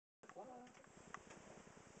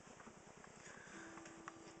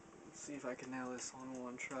see if I can nail this song in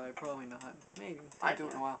one try. Probably not. Maybe. I'll do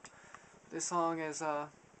it in a while. This song is,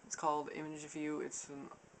 it's called Image of You. It's an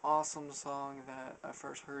awesome song that I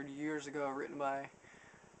first heard years ago, written by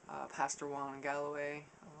Pastor Juan Galloway.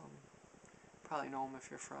 Probably know him if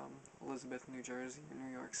you're from Elizabeth, New Jersey, or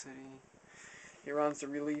New York City. He runs the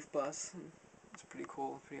relief bus, and it's pretty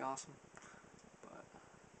cool, pretty awesome. But,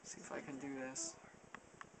 let's see if I can do this.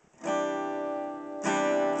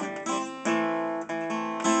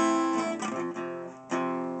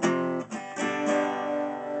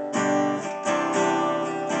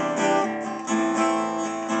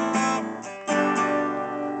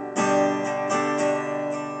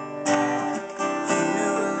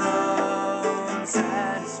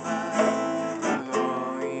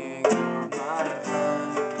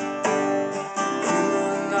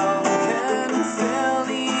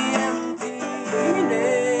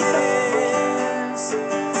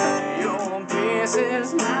 This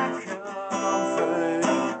is my comfort,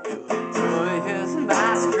 your joy is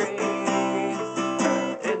my strength,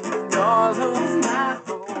 and all of my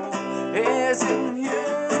hope is in you.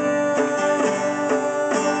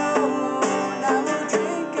 And I will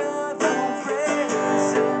drink of your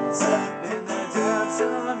presence in the depths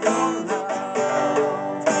of your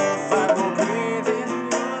love. I will breathe in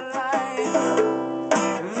your light,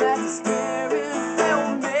 and let the Spirit fill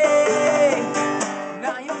me.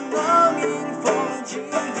 Now you're longing for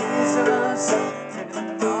Jesus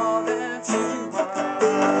and all that you are.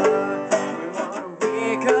 We want to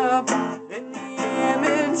wake up in the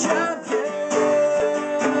image of you.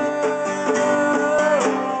 I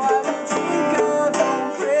will drink of your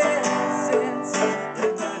presence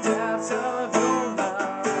in the depths of your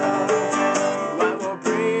love. I will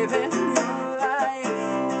breathe in your light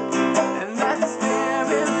and let the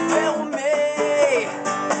Spirit fill me.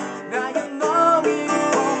 Now you're longing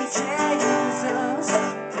for Jesus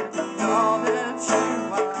and all that you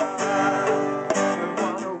are. We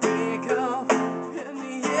want to wake up in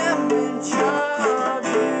the image of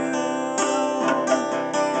you.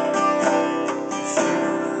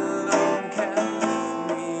 Shalom can lift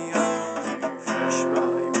me up, refresh my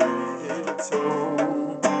wicked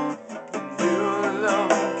soul. You alone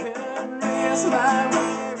can raise my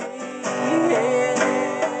weary head.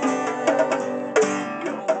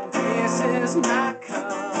 Your peace is my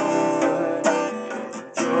comfort,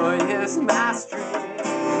 your joy is my strength,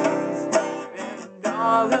 and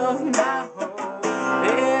all of my